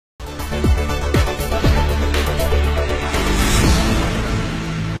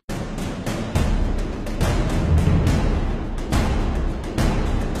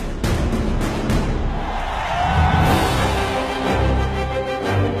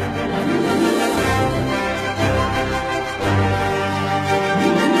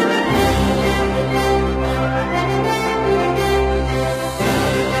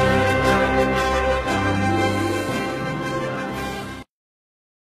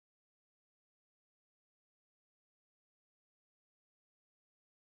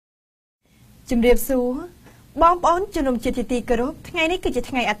ជំរាបសួរបងប្អូនជំនុំជាតិទីគោរពថ្ងៃនេះគឺជា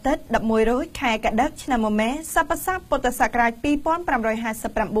ថ្ងៃអាទិត្យ11រោចខែកដិកឆ្នាំមមែសប្បុរសពុទ្ធសករាជ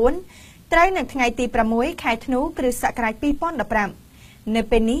2559ត្រូវនៅថ្ងៃទី6ខែធ្នូគ្រិស្តសករាជ2015នៅ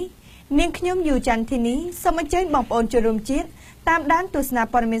ពេលនេះនាងខ្ញុំយូច័ន្ទធីនីសូមអញ្ជើញបងប្អូនចូលរួមជាតិតាមដានទស្សនា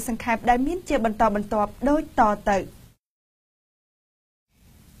ព័ត៌មានសង្ខេបដែលមានជាបន្តបន្ទាប់ដូចតទៅ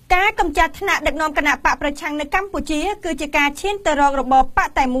ការកម្ចាត់ថ្នាក់ដឹកនាំគណៈបកប្រឆាំងនៅកម្ពុជាគឺជាការឈានទៅរករបបបក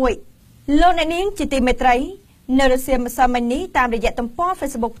តែមួយលោកអ្នកនាងជាទីមេត្រីនៅរសៀលម្សិលមិញនេះតាមរយៈទំព័រ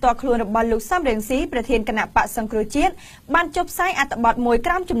Facebook ផ្ទាល់ខ្លួនរបស់លោកសំរងស៊ីប្រធានគណៈបកសង្គ្រោះជាតិបានចុះផ្សាយអត្ថបទមួយ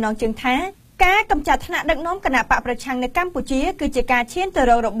ក្រោមចំណងជើងថាការកម្ចាត់ថ្នាក់ដឹកនាំគណៈបកប្រឆាំងនៅកម្ពុជាគឺជាការឈានទៅ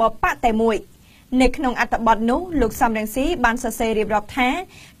រករបបបកតែមួយនៅក្នុងអត្ថបទនោះលោកសំរងស៊ីបានសរសេររៀបរាប់ថា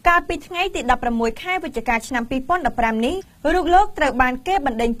កាលពីថ្ងៃទី16ខែវិច្ឆិកាឆ្នាំ2015នេះរូបលោកត្រូវបានគេប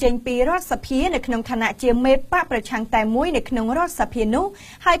ណ្តេញចេញពីរដ្ឋសភានៅក្នុងឋានៈជាមេបកប្រឆាំងតែមួយនៅក្នុងរដ្ឋសភានោះ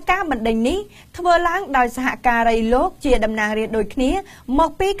ហើយការបណ្តេញនេះធ្វើឡើងដោយសហការីលោកជាតំណាងរាស្ត្រដូចគ្នាមក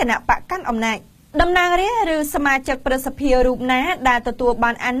ពីគណៈបកកាន់អំណាចតំណាងរាស្ត្រឬសមាជិកប្រសិទ្ធិរូបណាដែលទទួល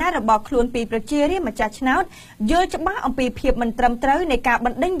បានអាណត្តិរបស់ខ្លួនពីប្រជារាស្ត្រម្ចាស់ឆ្នោតយល់ច្បាស់អំពីភាពមិនត្រឹមត្រូវនៃការប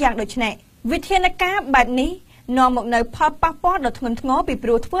ណ្តេញយ៉ាងដូចនេះវិធានការបែបនេះនាំមកនៅផលប៉ះពាល់ដ៏ធ្ងន់ធ្ងរពីព្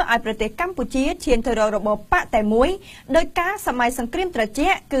រោះធ្វើឲ្យប្រទេសកម្ពុជាឈានទៅរករបបបកតែមួយដោយការសម័យសង្គ្រាមត្រជា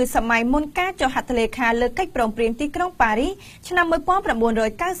ក់គឺសម័យមុនការចុះហត្ថលេខាលើកិច្ចព្រមព្រៀងទីក្រុងប៉ារីសឆ្នាំ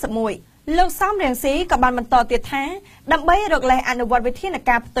1991លោកសំរងស៊ីក៏បានបន្តទៀតថាដើម្បីរកលេសអនុវត្តវិធាន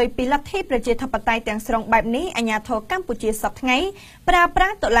ការផ្ទុយពីលទ្ធិប្រជាធិបតេយ្យទាំងស្រុងបែបនេះអាជ្ញាធរកម្ពុជាសពថ្ងៃប្រើប្រា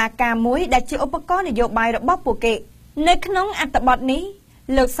ស់តុលាការមួយដែលជាឧបករណ៍នយោបាយរបស់ពួកគេនៅក្នុងអត្ថបទនេះ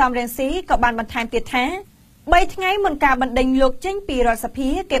លោកសំរងស៊ីក៏បានបន្ថែមទៀតថា3ថ្ងៃមុនការបណ្តេញលោកចេញពីរដ្ឋសភា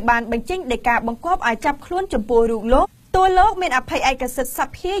គេបានបញ្ចេញដីកាបង្គាប់ឲ្យចាប់ខ្លួនចំពោះរូបលោកតួលោកមានអភ័យឯកសិទ្ធិស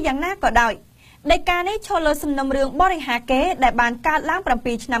ភាយ៉ាងណាក៏ដោយដីកានេះឈលលើសំណុំរឿងបរិហាកេដែលបានកើតឡើង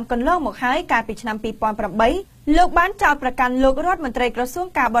7ឆ្នាំកន្លងមកហើយកាលពីឆ្នាំ2008លោកបានចោទប្រកាន់លោករដ្ឋមន្ត្រីក្រសួង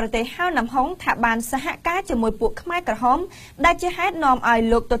ការបរទេសហៅណាំហុងថាបានសហការជាមួយពួកខ្មែរក្រហមដែលជាហេតុនាំឲ្យ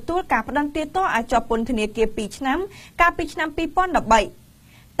លោកទទួលការផ្តន្ទាទោសឲ្យជាប់ពន្ធនាគារ2ឆ្នាំកាលពីឆ្នាំ2013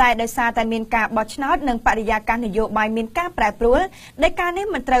តែដោយសារតែមានការបោះឆ្នោតនិងបរិយាកាសនយោបាយមានការប្រែប្រួលដែលការនេះ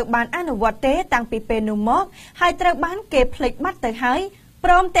មិនត្រូវបានអនុវត្តទេតាំងពីពេលនោះមកហើយត្រូវបានគេភ្លេចបាត់ទៅហើយ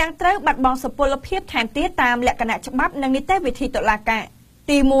ព្រមទាំងត្រូវបាត់បង់សុពលភាពថែមទៀតតាមលក្ខណៈច្បាប់និងនីតិវិធីតុលាការ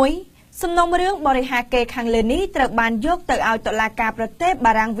ទី1សំណុំរឿងបរិហាកេខាងលើនេះត្រូវបានយកទៅឲ្យតុលាការប្រទេស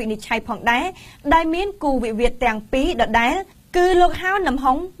បារាំងវិនិច្ឆ័យផងដែរដែលមានគូវិវាទទាំងពីរដដែលគឺលោកហៅណាំ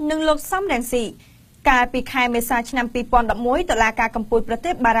ហុងនិងលោកសំរងស៊ីកាលពីខែមេសាឆ្នាំ2011តុលាការកំពូលប្រ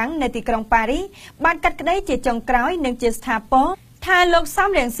ទេសបារាំងនៅទីក្រុងប៉ារីសបានកាត់ក្តីជាចុងក្រោយនិងជាស្ថាពរថាលោកសំ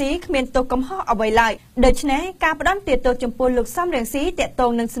រងស៊ីគ្មានទោសកំហុសអ្វីឡើយដូច្នេះការផ្តន្ទាទោសចំពោះលោកសំរងស៊ីតាក់ទ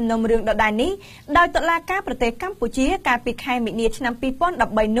ងនឹងសំណុំរឿងដដែលនេះដោយតុលាការប្រទេសកម្ពុជាកាលពីខែមីនាឆ្នាំ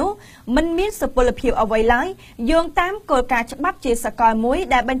2013នោះមិនមានសុពលភាពអ្វីឡើយយោងតាមគោលការណ៍ច្បាប់ជាសកលមួយ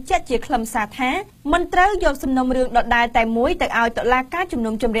ដែលបញ្ជាក់ជាខ្លឹមសារថាមិនត្រូវយកសំណុំរឿងដដែលតែមួយទៅឲ្យតុលាការជំ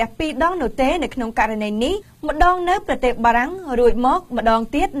នុំជម្រះ2ដងនោះទេនៅក្នុងករណីនេះម្ដងនៅប្រទេសបារាំងរួចមកម្ដង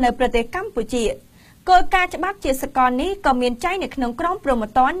ទៀតនៅប្រទេសកម្ពុជាគោលការណ៍ច្បាប់ជាសកលនេះក៏មានចែងនៅក្នុងក្រមព្រហ្ម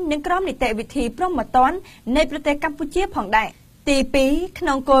ទណ្ឌនិងក្រមនីតិវិធីព្រហ្មទណ្ឌនៃប្រទេសកម្ពុជាផងដែរទី2ក្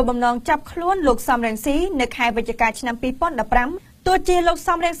នុងគោលបំណងចាប់ខ្លួនលោកសំរងស៊ីនៅខែវិច្ឆិកាឆ្នាំ2015ទោះជាលោក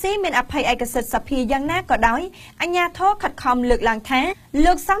សំរងស៊ីមានអភ័យឯកសិទ្ធិសភាយ៉ាងណាក៏ដោយអាជ្ញាធរខិតខំលើកឡើងថា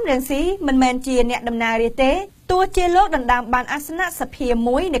លោកសំរងស៊ីមិនមែនជាអ្នកដំណើររាជទេទោះជាលោកដណ្ដើមបានអាសនៈសភា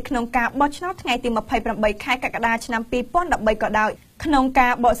មួយនៅក្នុងការបោះឆ្នោតថ្ងៃទី28ខែកក្កដាឆ្នាំ2013ក៏ដោយក្នុងកា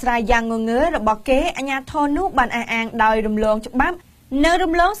របកស្រាយយ៉ាងងងើរបស់គេអាជ្ញាធរនោះបានអះអាងដោយរំលងច្បាប់នៅ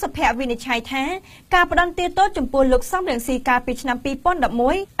រំលងសុភវិនិច្ឆ័យថាការផ្តន្ទាទោសចំពោះលោកសំរងស៊ីកាលពីឆ្នាំ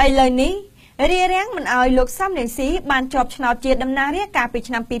2011ឥឡូវនេះរារាំងមិនឲ្យលោកសំរងស៊ីបានជាប់ឆ្នោតជាតំណាងរាស្ត្រកាលពី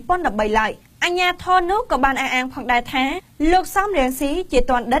ឆ្នាំ2013ឡើយអាជ្ញាធរនោះក៏បានអះអាងផងដែរថាលោកសំរងស៊ីជា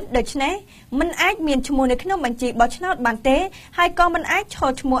ទណ្ឌិតដូច្នេះមិនអាចមានឈ្មោះនៅក្នុងបញ្ជីបោះឆ្នោតបានទេហើយក៏មិនអាចឈ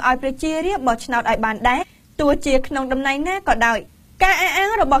រឈ្មោះឲ្យប្រជារាស្ត្របោះឆ្នោតឲ្យបានដែរទោះជាក្នុងតំណែងណាក៏ដោយការអះអាង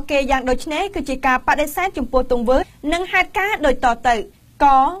របស់គេយ៉ាងដូចនេះគឺជាការបដិសេធចំពោះទង្វើនិងហេតុការណ៍ដូចតទៅ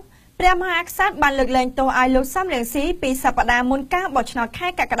ក៏ព្រះមហាក្សត្របានលើកលែងទោសឲ្យលោកសំរងស៊ីពីសប្តាហ៍មុនការបោះឆ្នោតខែ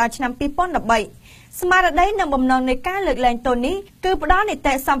កក្កដាឆ្នាំ2013ស្មារតីនិងបំណងនៃការលើកលែងទោសនេះគឺផ្ដល់នី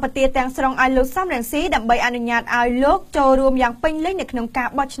តិសម្បទាទាំងស្រុងឲ្យលោកសំរងស៊ីដើម្បីអនុញ្ញាតឲ្យលោកចូលរួមយ៉ាងពេញលេញនៅក្នុងការ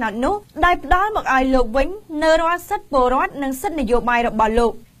បោះឆ្នោតនោះដោយផ្ដល់មកឲ្យលោកវិញនៅរាល់សិទ្ធិពលរដ្ឋនិងសិទ្ធិនយោបាយរបស់លោ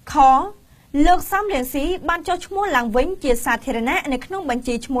កខលោកសំរងស៊ីបានចុះឈ្មោះឡើងវិញជាសាធារណៈនៅក្នុងបញ្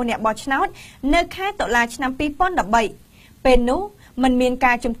ជីឈ្មោះអ្នកបោះឆ្នោតនៅខែតុលាឆ្នាំ2013ពេលនោះ មិនមាន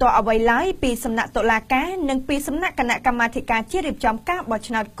ការជំទាស់អ្វីឡើយពីសំណាក់តុលាការនិងពីសំណាក់គណៈកម្មាធិការជាតិរៀបចំការបោះ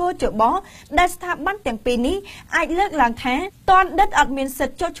ឆ្នោតគោចបដែលស្ថាប័នទាំងពីរនេះអាចលើកឡើងថាតនដិតអត់មានសិ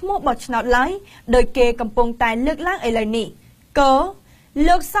ទ្ធិចុះឈ្មោះបោះឆ្នោតឡើយដោយគេកំពុងតែលើកឡើងឥឡូវនេះក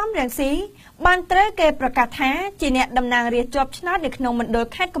លោកសំរងស៊ីបានត្រូវគេប្រកាសថាជាអ្នកតំណាងរាស្ត្រជាប់ឆ្នោតនៅក្នុងមណ្ឌល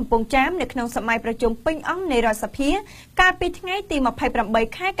ខេត្តកំពង់ចាមនៅក្នុងសម័យប្រជុំពេញអង្គនៃរដ្ឋសភាកាលពីថ្ងៃទី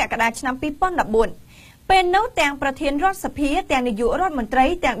28ខែកក្កដាឆ្នាំ2014ពេលនោះទាំងប្រធានរដ្ឋសភាទាំងនាយករដ្ឋមន្ត្រី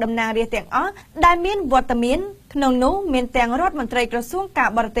ទាំងតំណាងរាស្ត្រទាំងអស់ដែលមានវត្តមានក្នុងនោះមានទាំងរដ្ឋមន្ត្រីក្រសួងការ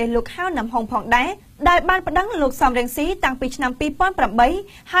បរទេសលោកហៅណាំហុងផងដែរដែលបានប្តឹងលោកសំរងស៊ីតាំងពីឆ្នាំ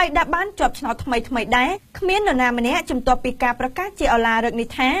2008ហើយដែលបានជាប់ឆ្នោតថ្មីដែរគ្មាននរណាម្នាក់ជំទាស់ពីការប្រកាសជាអឡារឹកនេះ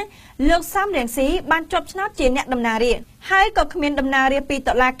ថាលោកសំរងស៊ីបានជាប់ឆ្នោតជាអ្នកតំណាងរាស្ត្រហើយក៏គ្មានតំណាងរាស្ត្រពី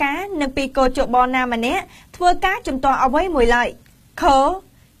តុលាការនិងពីកោជបណាម្នាក់ធ្វើការជំទាស់អ្វីមួយឡើយ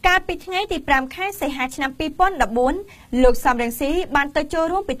កាលពីថ្ងៃទី5ខែសីហាឆ្នាំ2014លោកសំរងស៊ីបានទៅចូល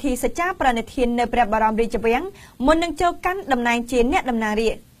រួមពិធីសច្ចាប្រណិធាននៅព្រះបរមរាជវាំងមុននឹងចូលកាន់តំណែងជាអ្នកតំណាងរា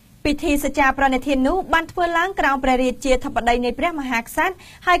ស្ត្រពិធីសច្ចាប្រណិធាននោះបានធ្វើឡើងក្រោមព្រះរាជាធិបតីនៃព្រះមហាក្សត្រ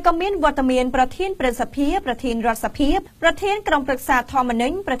ហើយក៏មានវត្តមានប្រធានព្រឹទ្ធសភាប្រធានរដ្ឋសភាប្រធានក្រុមប្រឹក្សាធម្មនុ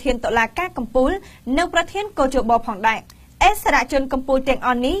ញ្ញប្រធានតុលាការកំពូលនិងប្រធានកោជបផងដែរអិសរាជជនកម្ពុជាទាំងអ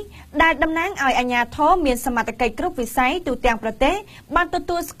ស់នេះដែលតំណាងឲ្យអាជ្ញាធរមានសមត្ថកិច្ចគ្រប់វិស័យទូទាំងប្រទេសបានទ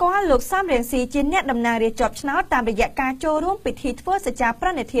ទួលស្គាល់លោកសំរងស៊ីជាអ្នកតំណាងរាស្ត្រជាប់ឆ្នោតតាមរយៈការចូលរួមពិធីធ្វើសច្ចាប្រ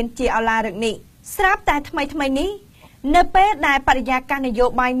ណិធានជាអឡារឹកនេះស្រាប់តែថ្មីនេះនៅពេលដែលបរិយាកាសនយោ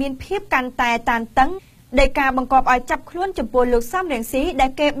បាយមានភាពកាន់តែតានតឹងដែលការបង្កប់ឲ្យចាប់ខ្លួនចំពោះលោកសំរងស៊ីដែ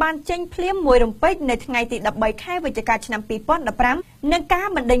លគេបានចេញភ្លាមមួយរំពេចនៅថ្ងៃទី13ខែវិច្ឆិកាឆ្នាំ2015និងការ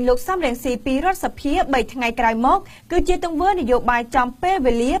បណ្ដេញលោកសំរងស៊ីពីរដ្ឋសភា3ថ្ងៃក្រោយមកគឺជាទង្វើនយោបាយចំពេល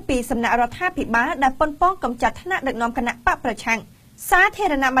វេលាពីសំណាក់រដ្ឋាភិបាលដែលប៉ុនប៉ងកំចាត់ថ្នាក់ដឹកនាំគណៈបកប្រឆាំងសាធា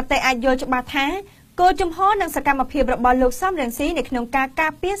រណមតិអាចយល់ច្បាស់ថាគោលជំហរនិងសកម្មភាពរបស់លោកសំរងស៊ីនៅក្នុងការកា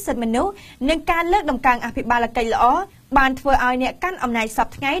រពារសិទ្ធិមនុស្សនិងការលើកដំកើងអភិបាលកិច្ចល្អបានធ្វើឲ្យអ្នកកាន់អំណាចសព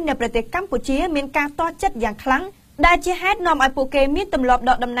ថ្ងៃនៅប្រទេសកម្ពុជាមានការតល់ចិត្តយ៉ាងខ្លាំងដែលជាហេតុនាំឲ្យពួកគេមានទម្លាប់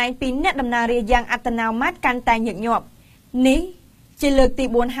ដកតំណែងពីអ្នកតំណាងរាស្ត្រយ៉ាងអត្តនោម័តកាន់តែញឹកញាប់នេះជាលើកទី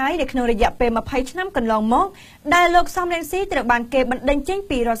4ហើយនៅក្នុងរយៈពេល20ឆ្នាំកន្លងមកដែលលោកសំរងស៊ីត្រូវបានគេបណ្ដេញចេញ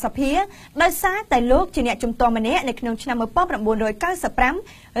ពីរដ្ឋសភាដោយសារតែលោកជាអ្នកជំទាស់ម្នាក់នៅក្នុងឆ្នាំ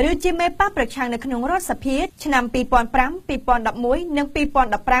1995ឬជាមេបកប្រឆាំងនៅក្នុងរដ្ឋសភាឆ្នាំ2005 2011និង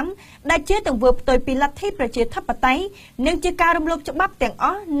2015ដែលជាទង្វើផ្ទុយពីលទ្ធិប្រជាធិបតេយ្យនិងជាការរំលោភច្បាប់ទាំងអ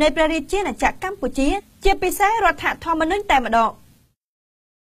ស់នៃព្រះរាជាណាចក្រកម្ពុជាជាពិសេសរដ្ឋធម្មនុញ្ញតែម្ដង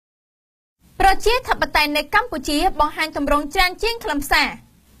ប្រជាធិបតេយ្យនៅកម្ពុជាបង្ហាញទម្រង់ច្រើនជាងខ្លឹមសារ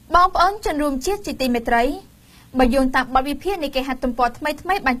បងប្អូនជនរួមជាតិជាទីមេត្រីបើយោងតាមបទវិភាគនៃគេហទំព័រថ្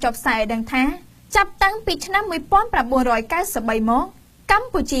មីបានចុះផ្សាយឲ្យដឹងថាចាប់តាំងពីឆ្នាំ1993មកកម្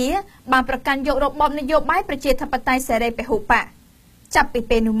ពុជាបានប្រកាន់យករបបនយោបាយប្រជាធិបតេយ្យសេរីពហុបកចាប់ពី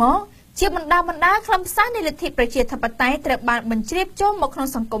ពេលនោះមកជាបណ្ដាខ្លឹមសារនៃលទ្ធិប្រជាធិបតេយ្យត្រូវបានបញ្ជ្រាបចូលមកក្នុង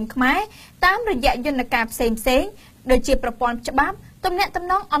សង្គមខ្មែរតាមរយៈយន្តការផ្សេងដូចជាប្រព័ន្ធច្បាប់ទំនាក់ទំ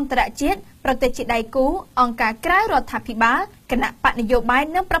នងអន្តរជាតិប្រទេសជាដៃគូអង្គការក្រៅរដ្ឋាភិបាលគណៈបកនយោបាយ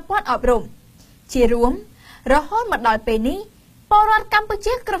និងប្រព័ន្ធអប់រំជារួមរហូតមកដល់ពេលនេះពលរដ្ឋកម្ពុ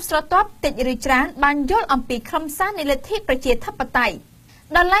ជាគ្រប់ស្រទាប់តិចឬច្រើនបានយល់អំពីខ្លឹមសារនៃលទ្ធិប្រជាធិបតេយ្យ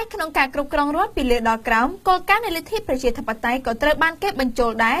ដល់ឡែកក្នុងការគ្រប់គ្រងរដ្ឋពីលើដល់ក្រោមគោលការណ៍នៃលទ្ធិប្រជាធិបតេយ្យក៏ត្រូវបានគេបញ្ចូ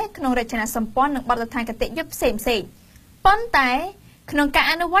លដែរក្នុងរចនាសម្ព័ន្ធនិងបទដ្ឋានគតិយុត្តផ្សេងប៉ុន្តែក្នុងការ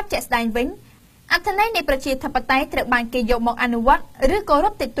អនុវត្តជាក់ស្ដែងវិញអត្ថន័យនៃប្រជាធិបតេយ្យត្រូវបានគេយកមកអនុវត្តឬគោរ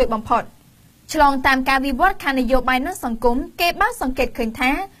ពតិចតួចបំផុតឆ្លងតាមការវិវត្តខាងនយោបាយនិងសង្គមគេបានសង្កេតឃើញ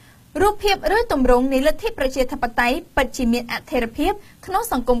ថារូបភាពឬទម្រង់នៃលទ្ធិប្រជាធិបតេយ្យពិតជាមានអធិរភាពក្នុង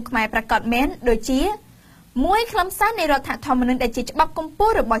សង្គមខ្មែរប្រកបមែនដូចជាមួយខ្លឹមសារនៃរដ្ឋធម្មនុញ្ញដែលជាច្បាប់កម្ពុ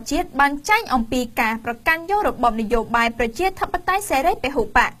ជារបស់ជាតិបានចែងអំពីការប្រកាន់យករបបនយោបាយប្រជាធិបតេយ្យសេរីពហុ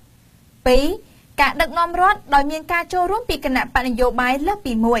បក 2. ការដឹកនាំរដ្ឋដោយមានការចូលរួមពីគណៈបកនយោបាយលើស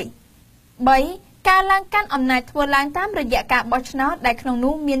ពី 1 3. ការឡើងកាន់អំណាចធ្វើឡើងតាមរយៈការបោះឆ្នោតដែលក្នុង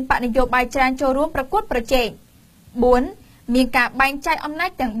នោះមានបកនយោបាយច្រើនចូលរួមប្រកួតប្រជែង 4. មានការបែងចែកអំណាច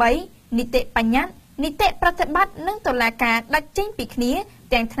ទាំង3នីតិបញ្ញត្តិនីតិប្រតិបត្តិនិងតុលាការដាច់ចេញពីគ្នា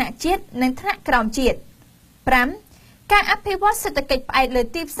ទាំងថ្នាក់ជាតិនិងថ្នាក់ក្រោមជាតិ 5. ការអភិវឌ្ឍសេដ្ឋកិច្ចផ្អែកលើ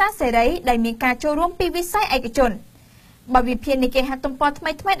ទីផ្សារសេរីដែលមានការចូលរួមពីវិស័យឯកជនបទវិភាគនៃគេហទំព័រថ្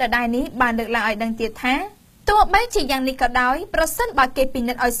មីដដែលនេះបានលើកឡើងឲ្យដឹងទៀតថាទោះបីជាយ៉ាងនេះក៏ដោយប្រសិនបើគេពិ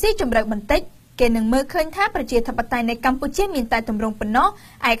និត្យឲ្យស៊ីជម្រៅបន្តិចគេនឹងមើលឃើញថាប្រជាធិបតេយ្យនៅកម្ពុជាមានតែទម្រង់ប៉ុណ្ណោះ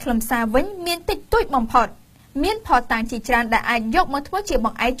ឯខ្លឹមសារវិញមានតិចតួចបំផុតមានផតតាំងជាច្រើនដែលអាចយកមកធ្វើជាប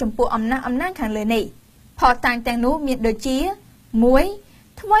ង្អែកចំពោះអំណាចខាងលើនេះផតតាំងទាំងនោះមានដូចជា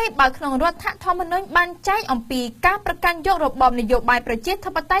 1. ថ្មីបើក្នុងរដ្ឋធម្មនុញ្ញបានចែងអំពីការប្រកាន់យករបបនយោបាយប្រជា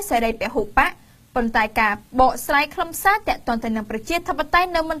ធិបតេយ្យសេរីពហុបក ប៉ុន្តែការបកស្រាយខ្លឹមសារតាក់ទងទៅនឹងប្រជាធិបតេយ្យ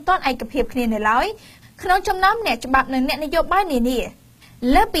នៅមិនទាន់ឯកភាពគ្នានៅឡើយក្នុងចំណោមអ្នកច្បាប់និងអ្នកនយោបាយនានា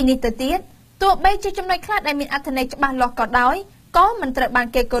លើពីនេះទៅទៀតទោះបីជាចំណុចខ្លះដែលមានអត្ថន័យច្បាស់លាស់ក៏ដោយក៏មិនត្រូវបាន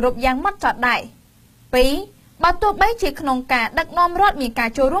គេគោរពយ៉ាងម៉ត់ចត់ដែរ 2. បើទោះបីជាក្នុងការដឹកនាំរដ្ឋមានការ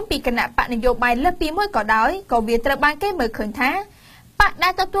ចូលរួមពីគណៈបកនយោបាយលើសពីមួយក៏ដោយក៏វាត្រូវបានគេមើលឃើញថាបកដែ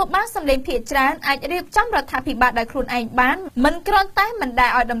លទទួលបានសម្លេងភាគច្រើនអាចរៀបចំរដ្ឋាភិបាលដោយខ្លួនឯងបានមិនគ្រាន់តែមិនដែល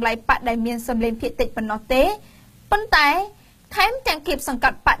ឲ្យតម្លៃបកដែលមានសម្លេងភាគតិចប៉ុណ្ណោះទេប៉ុន្តែថែមទាំងគៀបសង្ក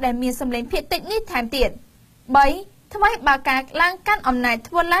ត់បកដែលមានសម្លេងភាគតិចនេះថែមទៀត 3. ថ្មីបើការឡើងកាន់អំណាច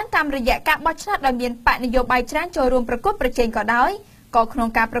ធ្វើឡើងតាមរយៈការបោះឆ្នោតដែលមានបកនយោបាយច្រើនចូលរួមប្រកួតប្រជែងក៏ដោយក៏ក្នុង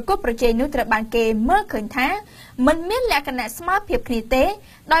ការប្រកួតប្រជែងនោះត្រូវបានគេមើលឃើញថាមិនមានលក្ខណៈស្មើភាពគ្នាទេ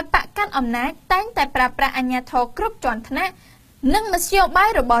ដោយបកកាន់អំណាចតែងតែប្រើប្រាស់អាជ្ញាធរគ្រប់ជាន់ថ្នាក់និងមធ្យោបាយ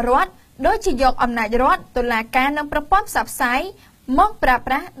របស់រដ្ឋដូចជាយកអំណាចរដ្ឋតុលាការនិងប្រព័ន្ធផ្សព្វផ្សាយមកប្រើ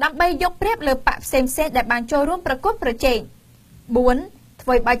ប្រាស់ដើម្បីយកប្រៀបលើបកផ្សេងៗដែលបានចូលរួមប្រកួតប្រជែង 4. ធ្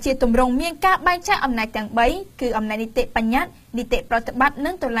វើឲ្យជាទម្រង់មានការបែងចែកអំណាចទាំង3គឺអំណាចនីតិបញ្ញត្តិនីតិប្រតិបត្តិ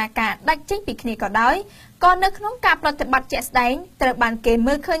និងតុលាការដាច់ចេញពីគ្នាក៏ដោយក៏នៅក្នុងការប្រតិបត្តិជាក់ស្ដែងត្រូវបានគេ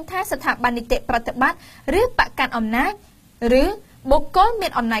មើលឃើញថាស្ថាប័ននីតិប្រតិបត្តិឬបកកាន់អំណាចឬបុគ្គលមា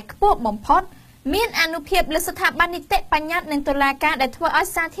នអំណាចខ្ពស់បំផុតមានអានុភាពលើស្ថាប័ននីតិបញ្ញត្តិនិងតុលាការដែលធ្វើឲ្យ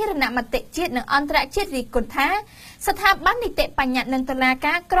សាធារណមតិជាតិនិងអន្តរជាតិរិះគន់ថាស្ថាប័ននីតិបញ្ញត្តិនិងតុលា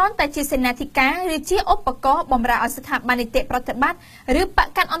ការគ្រាន់តែជាសេនាធិការឬជាឧបករណ៍បម្រើឲ្យស្ថាប័ននីតិប្រតិបត្តិឬបក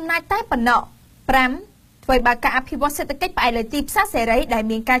កាន់អំណាចតែប៉ុណ្ណោះ 5. ធ្វើឲ្យការអភិវឌ្ឍសេដ្ឋកិច្ចផ្អែកលើទីផ្សារសេរីដែល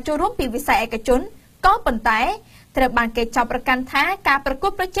មានការចូលរួមពីវិស័យឯកជនក៏ប៉ុន្តែត្រូវបានគេចោទប្រកាន់ថាការប្រកួ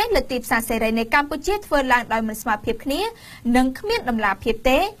តប្រជែងលើទីផ្សារសេរីនៅកម្ពុជាធ្វើឡើងដោយមិនស្មើភាពគ្នានិងគ្មានតម្លាភាព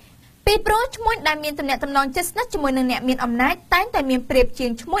ទេពីព្រោះឈ្មួញដែលមានទំនាក់ទំនងជិតស្និទ្ធជាមួយនឹងអ្នកមានអំណាចតែងតែមានប្រៀបជា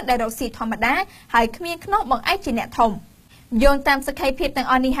ងឈ្មួញដែលរកស៊ីធម្មតាហើយគ្មានខ្នោះបង្អែកជាអ្នកធំយោងតាមសក្ខីភាពទាំង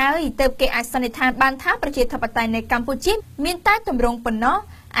អស់នេះហើយទើបគេអាចសន្និដ្ឋានបានថាប្រជាធិបតេយ្យនៅកម្ពុជាមានតែទម្រង់ប៉ុណ្ណោះ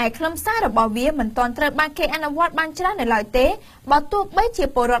ឯខ្លឹមសាររបស់វាមិនទាន់ត្រូវបានគេអនុវត្តបានច្រើននៅឡើយទេបើទោះបីជា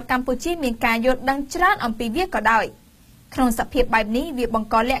ពលរដ្ឋកម្ពុជាមានការយល់ដឹងច្រើនអំពីវាក៏ដោយក្នុងសភាពបែបនេះវាបង្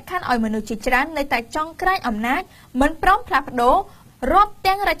កលក្ខខណ្ឌឲ្យមនុស្សជាច្រើននៅតែចង់ក្រែងអំណាចមិនព្រមផ្លាស់ប្ដូររាប់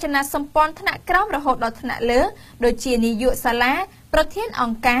ទាំងរចនាសម្ព័ន្ធថ្នាក់ក្រោមរហូតដល់ថ្នាក់លើដូចជានាយកសាលាប្រធានអ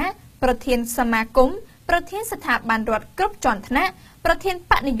ង្គការប្រធានសមាគមប្រធានស្ថាប័នរដ្ឋគ្រប់ជាន់ថ្នាក់ប្រធាន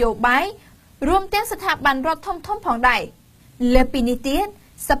បកនយោបាយរួមទាំងស្ថាប័នរដ្ឋធំៗផងដែរលើពីនេះទៀត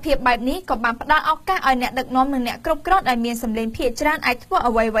សភាពបែបនេះក៏បានផ្ដល់ឱកាសឲ្យអ្នកដឹកនាំនិងអ្នកគ្រប់គ្រងដែលមានសម្លេងភាគច្រើនអាចធ្វើ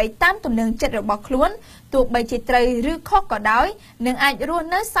អ្វីៗតាមទំនឹងចិត្តរបស់ខ្លួនទោះបីជាត្រូវឬខុសក៏ដោយនឹងអាចរស់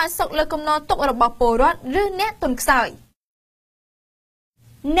នៅសោយសុខលើគំនរទុករបស់ពលរដ្ឋឬអ្នកទុនខ្សោយ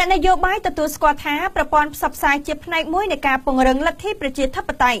អ្នកនយោបាយទទួលស្គាល់ថាប្រព័ន្ធផ្សព្វផ្សាយជាផ្នែកមួយនៃការពង្រឹងលទ្ធិប្រជាធិប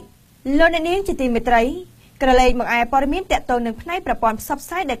តេយ្យលោកអ្នកនាងជាទីមេត្រីក្រឡេកមកឯព័ត៌មានតាក់ទងនឹងផ្នែកប្រព័ន្ធផ្សព្វផ្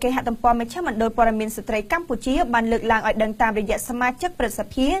សាយដែលគេហទំព័រមជ្ឈមណ្ឌលព័ត៌មានស្ត្រីកម្ពុជាបានលើកឡើងឲ្យដឹងតាមរយៈសមាជិកព្រឹទ្ធស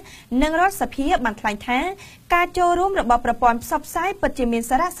ភានិងរដ្ឋសភាបានថ្លែងថាការចូលរួមរបស់ប្រព័ន្ធផ្សព្វផ្សាយពិតជាមាន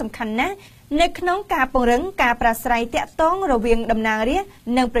សារៈសំខាន់ណាស់នៅក្នុងការពង្រឹងការប្រាស្រ័យតាក់ទងរវាងតំណាងរាស្ត្រ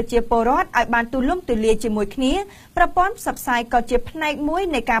និងប្រជាពលរដ្ឋឲ្យបានទូលំទូលាយជាមួយគ្នាប្រព័ន្ធផ្សព្វផ្សាយក៏ជាផ្នែកមួយ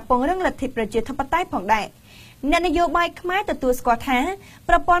នៃការពង្រឹងលទ្ធិប្រជាធិបតេយ្យផងដែរអ្នកនយោបាយខ្មែរទទួលស្គាល់ថា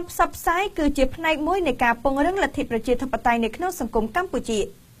ប្រព័ន្ធផ្សព្វផ្សាយគឺជាផ្នែកមួយនៃការពង្រឹងលទ្ធិប្រជាធិបតេយ្យនៅក្នុងសង្គមកម្ពុជា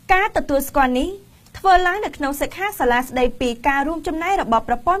ការទទួលស្គាល់នេះធ្វើឡើងនៅក្នុងសិក្ខាសាលាស្ដីពីការរួមចំណែករបស់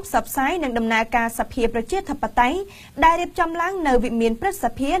ប្រព័ន្ធផ្សព្វផ្សាយនិងដំណើរការសភាប្រជាធិបតេយ្យដែលរៀបចំឡើងនៅវិមានព្រឹទ្ធស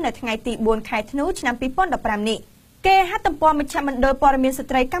ភានៅថ្ងៃទី4ខែធ្នូឆ្នាំ2015នេះគេហទំព័រមជ្ឈមណ្ឌលព័ត៌មានស្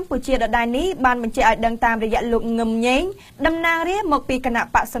ត្រីកម្ពុជាដដែលនេះបានបញ្ជាក់ឲ្យដឹងតាមរយៈលោកងឹមញែងតំណាងរាស្ត្រមកពីគណៈ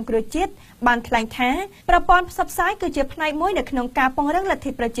បកសង្គ្រោះជាតិបានថ្លែងថាប្រព័ន្ធផ្សព្វផ្សាយគឺជាផ្នែកមួយនៅក្នុងការពង្រឹងលទ្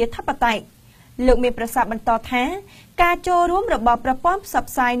ធិប្រជាធិបតេយ្យលោកមានប្រសាសន៍បន្តថាការចូលរួមរបស់ប្រព័ន្ធផ្សព្វ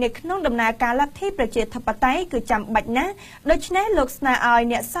ផ្សាយនៅក្នុងដំណើរការលទ្ធិប្រជាធិបតេយ្យគឺចាំបាច់ណាស់ដូច្នេះលោកស្នើឲ្យ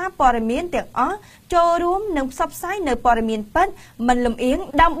អ្នកសារព័ត៌មានទាំងអស់ចូលរួមនិងផ្សព្វផ្សាយនៅព័ត៌មានពិតមិនលំអៀង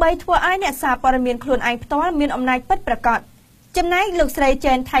ដើម្បីធ្វើឲ្យអ្នកសារព័ត៌មានខ្លួនឯងផ្ទាល់មានអំណាចពិតប្រាកដចំណែកលោកស្រី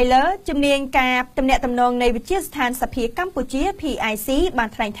Jen Taylor ជំនាញការទំនាក់ទំនងនៃវិទ្យាស្ថានសភាកម្ពុជា PIC បាន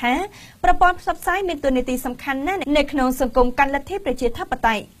ថ្លែងថាប្រព័ន្ធផ្សព្វផ្សាយមានតួនាទីសំខាន់ណាស់នៅក្នុងសង្គមកាន់លទ្ធិប្រជាធិប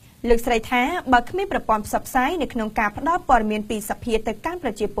តេយ្យលោកស្រីថាបើគ្មានប្រព័ន្ធផ្សព្វផ្សាយនៅក្នុងការផ្ដល់ព័ត៌មានពីសភាទៅកាន់ប្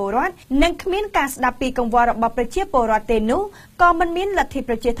រជាពលរដ្ឋនិងគ្មានការស្ដាប់ពីកង្វល់របស់ប្រជាពលរដ្ឋទេនោះក៏មិនមានលទ្ធិ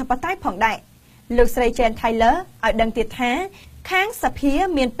ប្រជាធិបតេយ្យផងដែរលោកស្រី Jen Taylor ឲ្យដឹងទៀតថាខាងសភា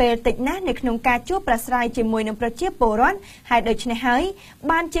មានពេលតិចណាស់នៅក្នុងការជួបប្រស្រ័យជាមួយនឹងប្រជាពលរដ្ឋហើយដូច្នេះហើយ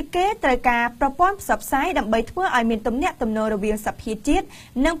បានជាគេត្រូវការប្រព័ន្ធផ្សព្វផ្សាយដើម្បីធ្វើឲ្យមានទំនាក់ទំនងរវាងសភាជាតិ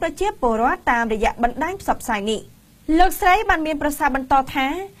និងប្រជាពលរដ្ឋតាមរយៈបណ្ដាញផ្សព្វផ្សាយនេះលោកស្រីបានមានប្រសាសន៍បន្តថា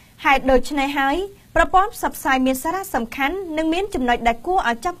ហេតុដូច្នេះហើយ ប្រព័ន្ធផ្សព្វផ្សាយមានសារៈសំខាន់និងមានចំណុចដែលគួរ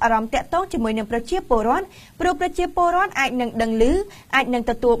ឲ្យចាប់អារម្មណ៍តាក់ទងជាមួយនឹងប្រជាពលរដ្ឋព្រោះប្រជាពលរដ្ឋអាចនឹងដឹងឮអាចនឹង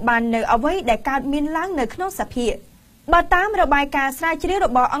ទទួលបាននៅអ្វីដែលកើតមានឡើងនៅក្នុងសភាបើតាមរបាយការណ៍ស្រាវជ្រាវរ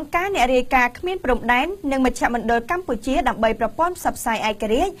បស់អង្គការអ្នករាយការណ៍គ្មានព្រំដែននិងមជ្ឈមណ្ឌលកម្ពុជាដើម្បីប្រព័ន្ធផ្សព្វផ្សាយឯក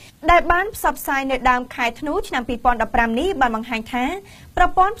រាជ្យដែលបានផ្សព្វផ្សាយនៅដើមខែធ្នូឆ្នាំ2015នេះបានបង្ហាញថាប្រ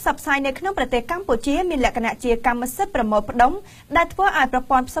ព័ន្ធផ្សព្វផ្សាយនៅក្នុងប្រទេសកម្ពុជាមានលក្ខណៈជាកម្មសិទ្ធិប្រមូលផ្ដុំដែលធ្វើឲ្យប្រ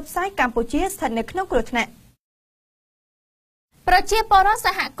ព័ន្ធផ្សព្វផ្សាយកម្ពុជាស្ថិតនៅក្នុងគ្រោះថ្នាក់ប្រជាពលរដ្ឋស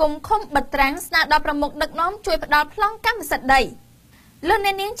ហគមន៍ឃុំបិទត្រាំងស្នើដល់ប្រមុខដឹកនាំជួយផ្ដល់ប្លង់កម្មសិទ្ធិដីលោកអ្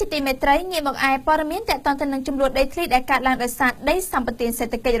នកនាងជាទីមេត្រីងាកមកឯព័ត៌មានទាក់ទងទៅនឹងចំនួនដីធ្លីដែលកើតឡើងដោយសារដីសម្បត្តិសេ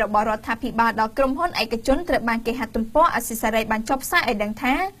ដ្ឋកិច្ចរបស់រដ្ឋាភិបាលដល់ក្រុមហ៊ុនឯកជនត្រូវបានគេហទំព័រអសិសរីបានចុះផ្សាយឲ្យដឹង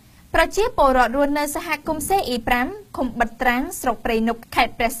ថាប្រជាពលរដ្ឋរស់នៅសហគមន៍ CE5 ឃុំបិទត្រាំងស្រុកព្រៃនប់ខេត្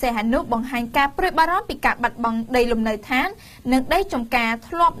តព្រះសីហនុបង្ហាញការព្រួយបារម្ភពីការបាត់បង់ដីលំនៅឋាននិងដីចម្ការ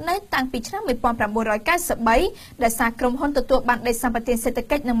ធ្លាប់នៅតាំងពីឆ្នាំ1993ដែលសារក្រុមហ៊ុនទទួលបានដីសម្បត្តិសេដ្ឋ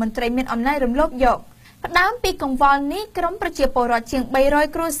កិច្ចនិងមន្ត្រីមានអំណាចរំលោភយកផ្ដើមពីកង្វល់នេះក្រុមប្រជាពលរដ្ឋជាង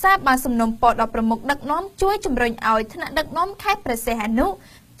300គ្រួសារបានសំណូមពរដល់ប្រមុខដឹកនាំជួយជំរុញឲ្យថ្នាក់ដឹកនាំខេត្តព្រះសីហនុ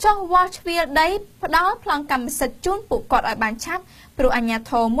ចុះវាស់ជ្រៀលដីផ្ដល់ប្លង់កម្មសិទ្ធិជូនពួកគាត់ឲ្យបានឆាប់ព្រោះអាជ្ញា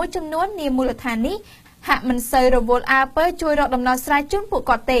ធរមួយចំនួននាមូលដ្ឋាននេះហាក់មិនសូវរវល់អើពើជួយរកដំណោះស្រាយជូនពួក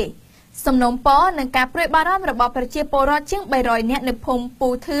គាត់ទេសំណូមពរនឹងការព្រួយបារម្ភរបស់ប្រជាពលរដ្ឋជាង300នាក់នៅភូមិពូ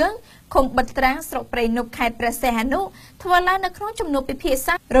ធឿងឃុំបិទត្រាំងស្រុកព្រៃនប់ខេត្តព្រះសីហនុធ្វើឡើងនៅក្នុងជំនួបពិភាក្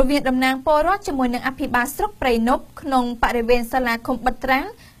សារវាងតំណាងពលរដ្ឋជាមួយនឹងអភិបាលស្រុកព្រៃនប់ក្នុងបរិវេណសាលាឃុំបិទត្រាំង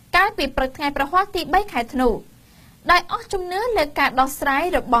កាលពីព្រឹកថ្ងៃប្រហ័សទី3ខែធ្នូដោយអស់ជំនឿលើការដោះស្រាយ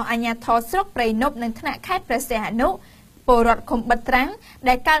របស់អាជ្ញាធរស្រុកព្រៃនប់និងថ្នាក់ខេត្តព្រះសីហនុពលរដ្ឋឃុំបិទត្រាំង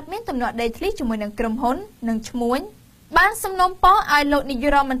ដែលកើតមានទំនាស់ដីធ្លីជាមួយនឹងក្រុមហ៊ុននិងឈ្មួញបានសំណូមពរឲ្យលោកនាយក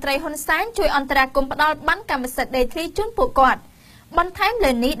រដ្ឋមន្ត្រីហ៊ុនសែនជួយអន្តរាគមន៍ផ្ដល់បានកម្មសិទ្ធិដីធ្លីជូនពួកគាត់បន្ថែម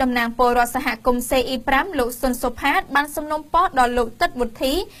លើនេះតំណាងពលរដ្ឋសហគមន៍ CE5 លោកសុនសុផាតបានសំណូមពរដល់លោកទឹកវុ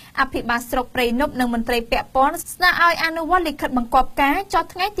ធីអភិបាលស្រុកព្រៃនប់និងមន្ត្រីពាក់ព័ន្ធស្នើឲ្យអនុវត្តលិខិតបង្គាប់ការចុះ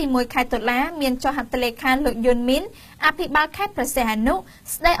ថ្ងៃទី1ខែតុលាមានចុះហត្ថលេខាលោកយុនមីនអភិបាលខេត្តព្រះសីហនុ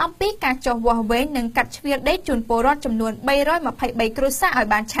ស្ដីអំពីការចុះវាស់វែងនិងកាត់ជ្រៀលដីជូនពលរដ្ឋចំនួន323គ្រួសារឲ្យ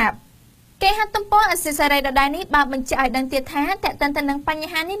បានឆាប់គេហទំព័រអសិសរីដដែលនេះបានបញ្ជាក់ឲ្យដឹងទៀតថាតើតើទៅនឹងបញ្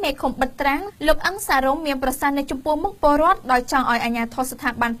ហានេះមេឃុំបិទត្រាំងលោកអឹងសារ៉ុំមានប្រសាសន៍នៅចំពោះមុខពលរដ្ឋដោយចង់ឲ្យអាជ្ញាធរស្ថា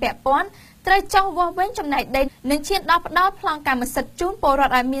ប័នពាក់ព័ន្ធត្រូវចុះវាស់វែងចំណែកដីនិងឈានដល់ផ្ដល់ប្លង់កម្មសិទ្ធិជូនពលរ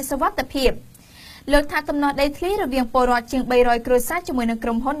ដ្ឋឲ្យមានសុវត្ថិភាពលើកថាទំនាស់ដីធ្លីរវាងពលរដ្ឋជាង300គ្រួសារជាមួយនឹងក្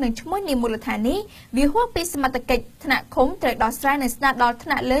រុមហ៊ុននិងឈ្មោះនាមូលដ្ឋាននេះវាហួសពីសមត្ថកិច្ចថ្នាក់ឃុំត្រូវដោះស្រាយនិងស្នើដល់ថ្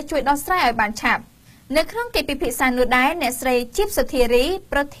នាក់លើជួយដោះស្រាយឲ្យបានឆាប់នៅក្នុងកិច្ចពិភាក្សានោះដែរអ្នកស្រីជីបសុធារី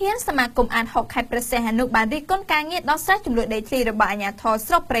ប្រធានសមាគមអាត6ខេត្តព្រះសីហនុបានរិះគន់ការងារដោះស្រាយចំនួនដីធ្លីរបស់អាជ្ញាធរ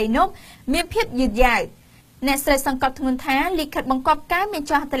ស្រុកព្រៃនប់មានភាពយឺតយ៉ាវអ្នកស្រីសង្កត់ធ្ងន់ថាលិខិតបង្គាប់ការមាន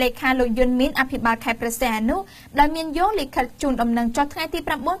ចុះហត្ថលេខាលោកយុនមីនអភិបាលខេត្តព្រះសីហនុដែលមានយកលិខិតជូនដំណឹងចុះថ្ងៃទី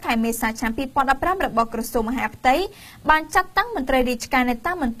9ខែមេសាឆ្នាំ2015របស់ក្រសួងមហាផ្ទៃបានចាត់តាំងមន្ត្រីរាជការនៅ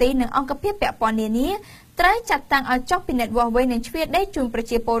តាមមន្ទីរនិងអង្គភាពពាក់ព័ន្ធនានាត្រូវចាត់តាំងឲ្យចុះពិនិត្យវាស់វែងនិងជ្រៀលដីជូនប្រ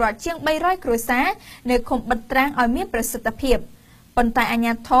ជាពលរដ្ឋជាង300គ្រួសារនៅឃុំបិទត្រាំងឲ្យមានប្រសិទ្ធភាពប៉ុន្តែអាជ្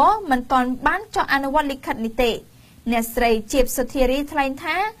ញាធរមិនទាន់បានចុះអនុវត្តលិខិតនេះទេអ្នកស្រីជីបសុធារីថ្លែង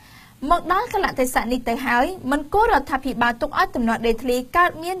ថាមកដល់កលៈទេសៈនេះទៅហើយមិនគួររដ្ឋាភិបាលទុកឲ្យទំនាស់ដីធ្លីកើ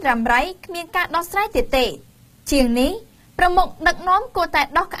តមានរ៉ាំរ៉ៃគ្មានការដោះស្រាយទៀតទេជាងនេះប្រមុខដឹកនាំគួរតែ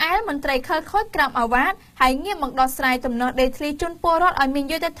ដោះក្អែលមន្ត្រីខិលខូចក្រោមអាវ៉ាតហើយងាកមកដោះស្រាយទំនាស់ដីធ្លីជូនពលរដ្ឋឲ្យមាន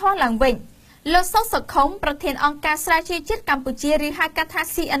យុត្តិធម៌ឡើងវិញលោកសុសុខុមប្រធានអង្គការស្រាវជ្រាវជាតិកម្ពុជាឬហៅកាត់ថា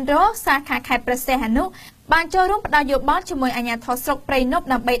CNRP សាខាខេត្តព្រះសីហនុបានចូលរួមផ្ដល់យោបល់ជាមួយអាជ្ញាធរស្រុកព្រៃនប់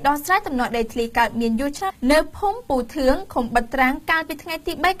ដើម្បីដោះស្រាយទំនាស់ដីធ្លីកើតមានយូរឆ្នាំនៅភូមិពូធឿងឃុំបិទត្រាំងកាលពីថ្ងៃ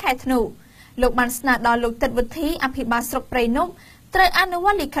ទី3ខែធ្នូលោកបានស្នើដល់លោកទឹកវុធីអភិបាលស្រុកព្រៃនប់ត្រូវអនុវ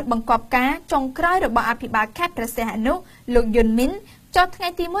ត្តលិខិតបង្គាប់ការចុងក្រោយរបស់អភិបាលខេត្តព្រះសីហនុលោកយុនមីនចុះថ្ងៃ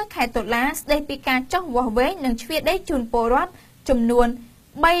ទី1ខែតុលាស្ដីពីការចុះវាស់វែងនិងជ្រៀលដីជូនពលរដ្ឋចំនួន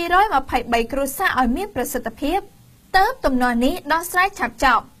323គ្រួសារឲ្យមានប្រសិទ្ធភាពទើបទំនាស់នេះដោះស្រាយឆាប់ច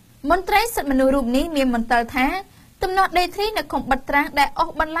ប់មន្ត្រីសិទ្ធិមនុស្សរូបនេះមានមន្ទិលថាទំនាស់ដីធ្លីនៅឃុំបិទត្រាំងដែលអ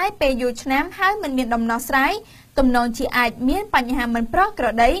ស់បន្លាយពេលយូរឆ្នាំហើយមិនមានដំណោះស្រាយទំនងជាអាចមានបញ្ហាមិនប្រក្រ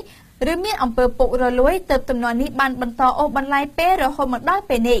តីឬមានអំពើពុករលួយទើបទំនាស់នេះបានបន្តអូសបន្លាយពេលរហូតមកដល់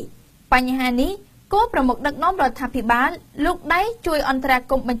ពេលនេះបញ្ហានេះគួរប្រមុខដឹកនាំរដ្ឋាភិបាលលោកដៃជួយអន្តរា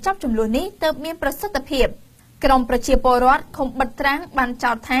គមន៍បញ្ចប់ចំនួននេះទើបមានប្រសិទ្ធភាពក្រមប្រជាពលរដ្ឋឃុំបិទត្រាំងបាន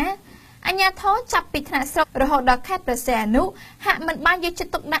ចោទថាអាជ្ញាធរចាប់ពីថ្នាក់ស្រុករហូតដល់ខេត្តព្រះសីហនុហាក់មិនបានយកចិត្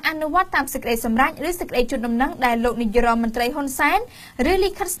តទុកដាក់អនុវត្តតាមសេចក្តីសម្រេចឬសេចក្តីជូនដំណឹងដែលលោកនាយរដ្ឋមន្ត្រីហ៊ុនសែនឬលិ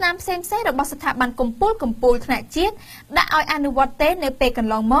ខិតស្នាមផ្សេងៗរបស់ស្ថាប័នកម្ពុជាថ្នាក់ជាតិដាក់ឲ្យអនុវត្តទេនៅពេលក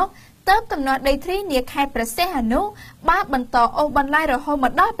ន្លងមកទើបទំនាស់ដីធ្លីនាខេត្តព្រះសីហនុបានបន្តអូសបន្លាយរហូតម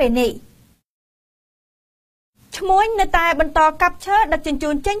កដល់ពេលនេះ ឈ្មោះនៅតែបន្តកាប់ឈើដឹកជញ្ជូ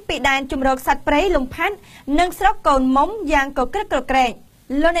នចេញពីដែនជម្រកសត្វព្រៃលំផាត់និងស្រុកកូនមុំយ៉ាងកក្រឹកក្រក្រែង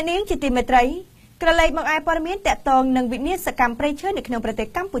លោកអ្នកនាងជាទីមេត្រីក្រឡេកមកឯព័ត៌មានតាក់ទងនឹងវិនាសកម្មព្រៃឈើនៅក្នុងប្រទេស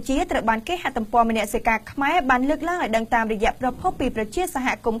កម្ពុជាត្រូវបានគេហទំព័រមនសិការខ្មែរបានលើកឡើងឲ្យដឹងតាមរយៈប្រភពពីប្រជាសហ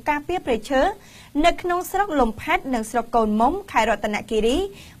គមន៍ការពារព្រៃឈើនៅក្នុងស្រុកលំផាត់និងស្រុកកូនមុំខេត្តរតនគិរី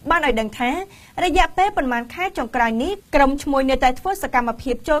បានឲ្យដឹងថារយៈពេលប៉ុន្មានខែចុងក្រោយនេះក្រុមឈ្មួញនៅតែធ្វើសកម្ម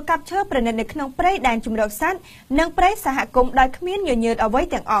ភាពចូលកាប់ឈើប្រណិតនៅក្នុងព្រៃដែនជម្រកសត្វនិងព្រៃសហគមន៍ដោយគ្មានញញើតអ្វី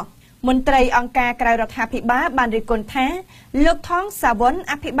ទាំងអស់មន្ត្រីអង្គការក្រៅរដ្ឋាភិបាលបានរិះគន់ថាលោកថងសាវុន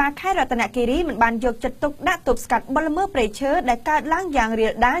អភិបាលខេត្តរតនគិរីមិនបានយកចិត្តទុកដាក់ទប់ស្កាត់បទល្មើសព្រៃឈើដែលកើតឡើងយ៉ាងរា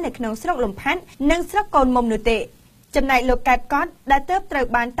លដាលនៅក្នុងស្រុកលំផាត់និងស្រុកកូនមុំនោះទេចំណែកលោកកែបកតដែលទើបត្រូវ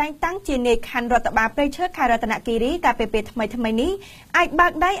បានតែងតាំងជានាយខណ្ឌរដ្ឋបាលព្រៃឈើខេត្តរតនគិរីកាលពីពេលថ្មីនេះអាចបើ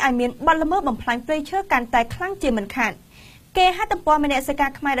កដៃឲ្យមានបទល្មើសបំផ្លាញព្រៃឈើកាន់តែខ្លាំងជាមិនខានគេហទំព័រមនសិការ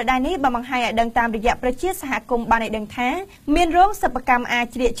ខ្មែរដដែលនេះបានបង្ហាញឲ្យដឹងតាមរយៈប្រជាសហគមន៍បានឲ្យដឹងថាមានរោងសិប្បកម្មអាច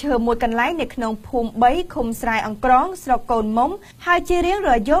ជ្រៀកឈើមួយកន្លែងនៅក្នុងភូមិ3ឃុំស្រែអង្ក្រងស្រុកកូនមុំហើយជារៀង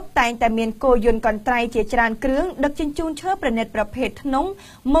រាល់យប់តែងតែមានគោយន្តកន្ត្រៃជាច្រើនគ្រឿងដឹកជញ្ជូនឈើប្រណិតប្រភេទធ្នង់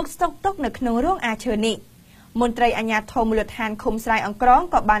មកស្តុកទុកនៅក្នុងរោងអាឈើនេះមន្ត្រីអាជ្ញាធរមូលដ្ឋានឃុំស្រែអង្ក្រង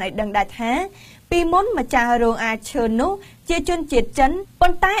ក៏បានឲ្យដឹងដែរថាពីមុនម្ចាស់រោងអាឈើនោះជាជនជាតិចិនប៉ុ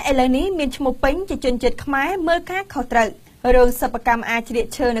ន្តែឥឡូវនេះមានឈ្មោះពេញជាជនជាតិខ្មែរមើលការខុសត្រូវរោងសិប្បកម្មអាចជ្រៀក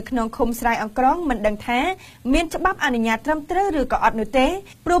ឈើនៅក្នុងឃុំស្រែអង្ក្រងមិនដឹងថាមានច្បាប់អនុញ្ញាតត្រឹមត្រូវឬក៏អត់នោះទេ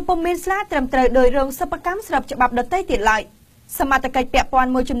ព្រោះពុំមានស្លាកត្រឹមត្រូវដោយរោងសិប្បកម្មស្របច្បាប់ដទៃទៀតឡើយសមត្ថកិច្ចពាក់ព័ន្ធ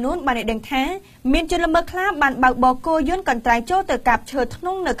មួយចំនួនបានឲ្យដឹងថាមានជនល្មើសខ្លះបានបើកបរគោយន្តកន្ត្រៃចូលទៅកាប់ឈើធ្ន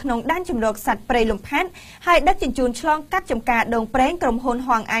ង់នៅក្នុងដែនជម្រកសត្វព្រៃលំផាត់ហើយដឹកជញ្ជូនឆ្លងកាត់ចំការដងប្រេងក្រុមហ៊ុនហ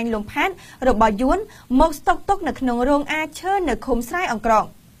ងអាញលំផាត់របស់យួនមកស្តុកទុកនៅក្នុងរោងអាឈើនៅឃុំស្រែអង្ក្រង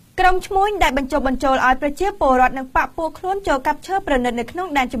ក្រុមឈ្មួញដែលបញ្ចុះបញ្ចូលឲ្យប្រជាពលរដ្ឋនិងបាក់ពួកខ្លួនចូលកាប់ឈើប្រណិតនៅក្នុង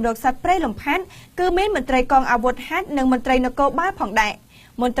ដែនជម្រកសត្វព្រៃលំផាត់គឺមានមន្ត្រីកងអាវុធហត្ថនិងមន្ត្រីនគរបាលផងដែរ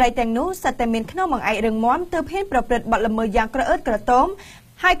មន្ត្រីទាំងនោះសុទ្ធតែមានក្នុងបង្អែករឹងមាំទើបហ៊ានប្រព្រឹត្តបទល្មើសយ៉ាងក្រអឺតក្រទម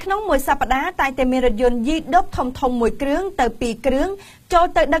ហើយក្នុងមួយសប្តាហ៍តែតែមានរថយន្តយីដុបធំមួយគ្រឿងទៅ2គ្រឿងចូល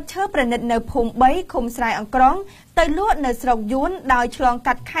ទៅដឹកឈើប្រណិតនៅភូមិ3ឃុំស្រែអង្ក្រងទៅលក់នៅស្រុកយួនដោយឆ្លង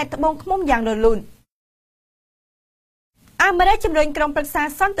កាត់ខេត្តត្បូងឃ្មុំយ៉ាងរលូនអាមេរិកជំរុញក្រុមប្រឹក្សា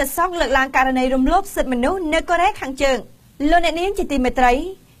សន្តិសុខលើកឡើងករណីរំលោភសិទ្ធិមនុស្សនៅកូរ៉េខាងជើងលោកអ្នកនាងជាទីមេត្រី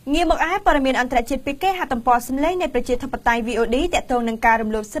ងាកមកឯព័ត៌មានអន្តរជាតិពីគេហទំព័រសម្លេងនៃប្រជាធិបតេយ្យ VOD តាក់ទងនឹងការរំ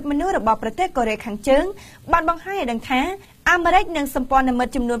លោភសិទ្ធិមនុស្សរបស់ប្រទេសកូរ៉េខាងជើងបានបង្ហាញឲ្យដឹងថាអាមេរិកនិងសម្ព័ន្ធមិត្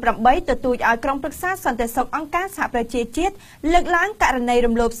តចំនួន8ទទូចឲ្យក្រុមប្រឹក្សាសន្តិសុខអង្គការសហប្រជាជាតិលើកឡើងករណី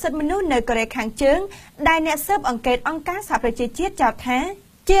រំលោភសិទ្ធិមនុស្សនៅកូរ៉េខាងជើងដែលអ្នកស៊ើបអង្កេតអង្គការសហប្រជាជាតិចោទថា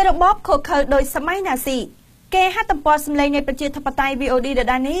ជារបបឃោរឃៅដោយសម័យណាស៊ីគេហទំព័រសម្លេងនៃប្រជាធិបតេយ្យ VOD ដ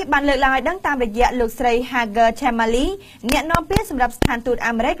ដែលនេះបានលើកឡើងឲ្យដឹងតាមរយៈលោកស្រី Hagar Chamali អ្នកនាំពាក្យសម្រាប់ស្ថានទូត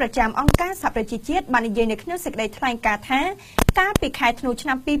អាមេរិកប្រចាំអង្គការសហប្រជាជាតិបាននិយាយនៅក្នុងសេចក្តីថ្លែងការណ៍ថាកាលពីខែធ្នូឆ្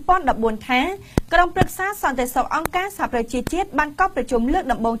នាំ2014ថាក្រុមប្រឹក្សាសន្តិសុខអង្គការសហប្រជាជាតិបានកប់ប្រជុំលើក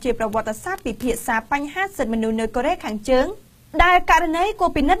ដំបូងជាប្រវត្តិសាស្ត្រពិភាក្សាបញ្ហាសិទ្ធិមនុស្សនៅកូរ៉េខាងជើងដែលករណីគួរ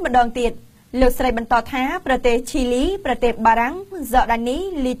ពិនិត្យម្ដងទៀតលោកស្រីបន្តថាប្រទេសឈីលីប្រទេសបារាំងហ្ស័រដានី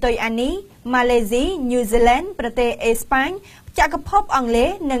លីតុយអានីម៉ាឡេស៊ីញូហ្សេឡង់ប្រទេសអេស្ប៉ាញចក្រភពអង់គ្លេស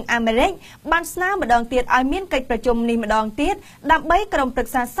និងអាមេរិកបានស្នើម្ដងទៀតឲ្យមានកិច្ចប្រជុំនេះម្ដងទៀតដើម្បីក្រុមប្រឹ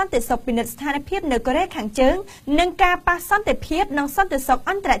ក្សាសន្តិសុខពិនិត្យស្ថានភាពនៅកូរ៉េខាងជើងនិងការប៉ះសន្តិភាពនិងសន្តិសុខ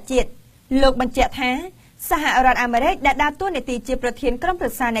អន្តរជាតិលោកបញ្ជាក់ថាសហរដ្ឋអាមេរិកដែលដើរតួនាទីជាប្រធានក្រុមប្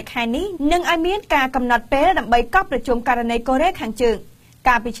រឹក្សានៅខែនេះនឹងឲ្យមានការកំណត់ពេលដើម្បីកប់ប្រជុំករណីកូរ៉េខាងជើង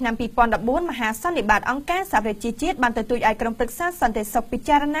កាលពីឆ្នាំ2014មហាសន្និបាតអង្គការសហប្រជាជាតិបានទទូចឲ្យក្រុមប្រឹក្សាសន្តិសុខពិ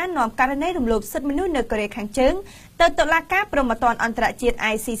ចារណានាំករណីរំលោភសិទ្ធិមនុស្សនៅកូរ៉េខាងជើងទៅតុលាការព្រហ្មទណ្ឌអន្តរជាតិ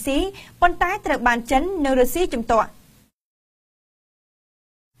ICC ប៉ុន្តែត្រូវបានចិននិងរុស្ស៊ីជំទាស់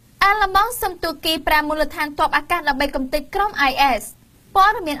អាល្លឺម៉ង់សុំទូគី5មូលដ្ឋានទ័ពអាកាសដើម្បីកំទេចក្រុម IS ព័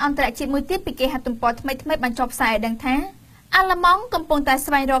ត៌មានអន្តរជាតិមួយទៀតពីគេហទំព័រថ្មីបានចុះផ្សាយឲ្យដឹងថាអាល្លឺម៉ង់កំពុងតែ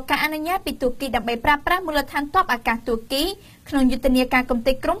ស្វែងរកការអនុញ្ញាតពីទូគីដើម្បីប្រើប្រាស់មូលដ្ឋានទ័ពអាកាសទូគីក្នុងយុទ្ធនាការកំ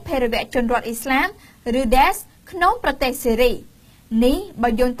ទេចក្រុមភេរវជនរដ្ឋអ៊ីស្លាមឬ Daesh ក្នុងប្រទេសសេរីនេះបើ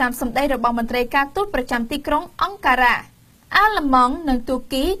យោងតាមសម្ដីរបស់មន្ត្រីការទូតប្រចាំទីក្រុងអង្ការ៉ាអាល្លឺម៉ង់និងទូ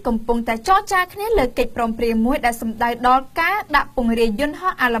គីកំពុងតែចរចាគ្នាលើកិច្ចព្រមព្រៀងមួយដែលសម្ដៅដល់ការដាក់ពង្រាយយន្ត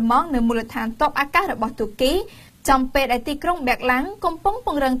ហោះអាល្លឺម៉ង់នៅមូលដ្ឋានទ័ពអាកាសរបស់ទូគីចំពេលដែលទីក្រុងបែកឡាំងកំពុងព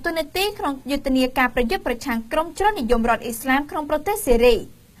ង្រឹងតួនាទីក្នុងយុទ្ធនាការប្រយុទ្ធប្រឆាំងក្រុមជ្រុលនិយមរដ្ឋអ៊ីស្លាមក្នុងប្រទេសសេរី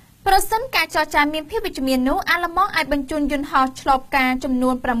ប្រសិនការចរចាមានភាពវិជ្ជមាននោះអាល្លឺម៉ង់អាចបញ្ជូនយន្តហោះឆ្លប់ការចំនួ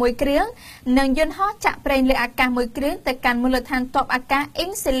ន6គ្រឿងនិងយន្តហោះចាក់ប្រេងលើអាកាស1គ្រឿងទៅកាន់មូលដ្ឋានទ័ពអាកាសអ៊ី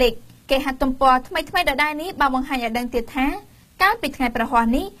ងសេលិកគេហទំព័រថ្មីដដែលនេះបានបង្ហាញឲ្យដឹងទៀតថាកាលពីថ្ងៃប្រហ័ស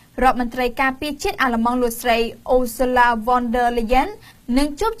នេះរដ្ឋមន្ត្រីការពារជាតិអាល្លឺម៉ង់លោកស្រី Ursula von der Leyen នឹង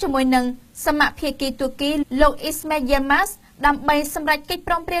ជួបជាមួយនឹងសមាភាគីទូគីលោកអ៊ីស្ម៉ាអ៊ីលម៉ាស់ដើម្បីសម្រេចកិច្ច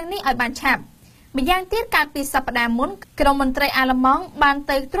ព្រមព្រៀងនេះឲ្យបានឆាប់ម្យ៉ាងទៀតកាលពីសប្តាហ៍មុនក្រុមមន្ត្រីអាល្លឺម៉ង់បាន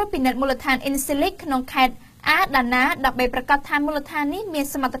ទៅត្រួតពិនិត្យមូលដ្ឋានអ៊ីនស៊ីលីកក្នុងខេត្តអាដាណាដើម្បីប្រកាសថាមូលដ្ឋាននេះមាន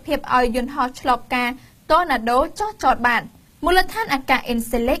សមត្ថភាពឲ្យយន្តហោះឆ្លបការតូណាដូចោះចតបានមូលដ្ឋានអាកាសអ៊ីន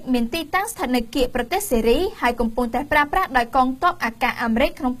ស៊ីលីកមានទីតាំងស្ថិតនៅគៀកប្រទេសសេរីហើយកំពុងតែប្រើប្រាស់ដោយកងទ័ពអាកាសអាមេរិ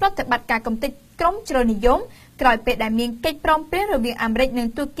កក្នុងប្រតិបត្តិការកំទេចក្រុមជ្រុលនិយមក្រោយពេលដែលមានកិច្ចព្រមព្រៀងរវាងអាមេរិកនិង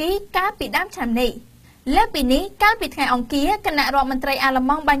ទូគីកាលពីដើមឆ្នាំនេះលើពីនេះកាលពីថ្ងៃអង្គារគណៈរដ្ឋមន្ត្រីអាល្លឺ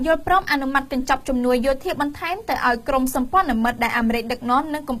ម៉ង់បានយល់ព្រមអនុម័តកញ្ចប់ជំនួយយោធាបន្ថែមទៅឲ្យក្រុមសម្ព័ន្ធមិត្តដែលអាមេរិកដឹកនាំ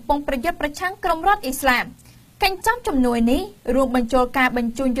និងកំពុងប្រយុទ្ធប្រឆាំងក្រុមរដ្ឋអ៊ីស្លាមកញ្ចប់ជំនួយនេះរួមបញ្ចូលការប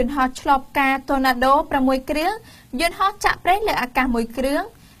ញ្ជូនយន្តហោះឆ្លបការតូណាដូ6គ្រឿងយន្តហោះចាក់ប្រេងលើអាកាស1គ្រឿង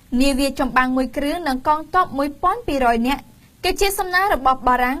នាវាចម្បាំង1គ្រឿងនិងកងទ័ព1200នាក់គឺជាសំណើរបស់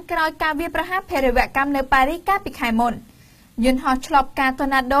បារាំងក្រោយការវាយប្រហារភេរវកម្មនៅប៉ារីសកាលពីខែមុនយន្តហោះឆ្លបការតូ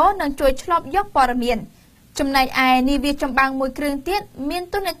ណាដូនឹងជួយឆ្លបយកព័ត៌មានចំណែកឯនាវាចម្បាំង1គ្រឿងទៀតមាន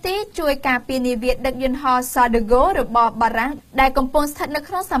តួនាទីជួយការពារនាវាដឹកយន្តហោះ Sardago របស់បារាំងដែលកំពុងស្ថិតនៅ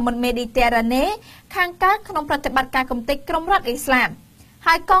ក្នុងសមុទ្រមេឌីទែរ៉ាណេខាងកើតក្នុងប្រតិបត្តិការកំទេចក្រុមរដ្ឋអ៊ីស្លាម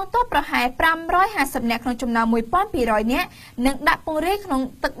ហើយកងទ័ពប្រហែល550នាក់ក្នុងចំណោម1200នាក់នឹងដាក់ពង្រាយក្នុង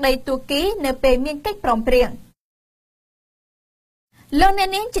ទឹកដីទូគីនៅពេលមានកិច្ចព្រមព្រៀងលោកអ្នក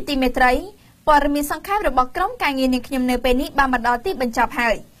នាងជាទីមេត្រីព័ត៌មានសង្ខេបរបស់ក្រុមការងារនាងខ្ញុំនៅពេលនេះបានមកដល់ទីបញ្ចប់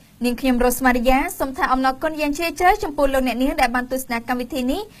ហើយនាងខ្ញុំរ៉ូស្ម៉ារីយ៉ាសូមថ្លែងអំណរគុណយ៉ាងជ្រាលជ្រៅចំពោះលោកអ្នកនាងដែលបានទស្សនាកម្មវិធី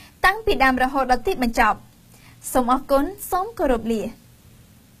នេះតាំងពីដើមរហូតដល់ទីបញ្ចប់សូមអរគុណសូមគោរពលា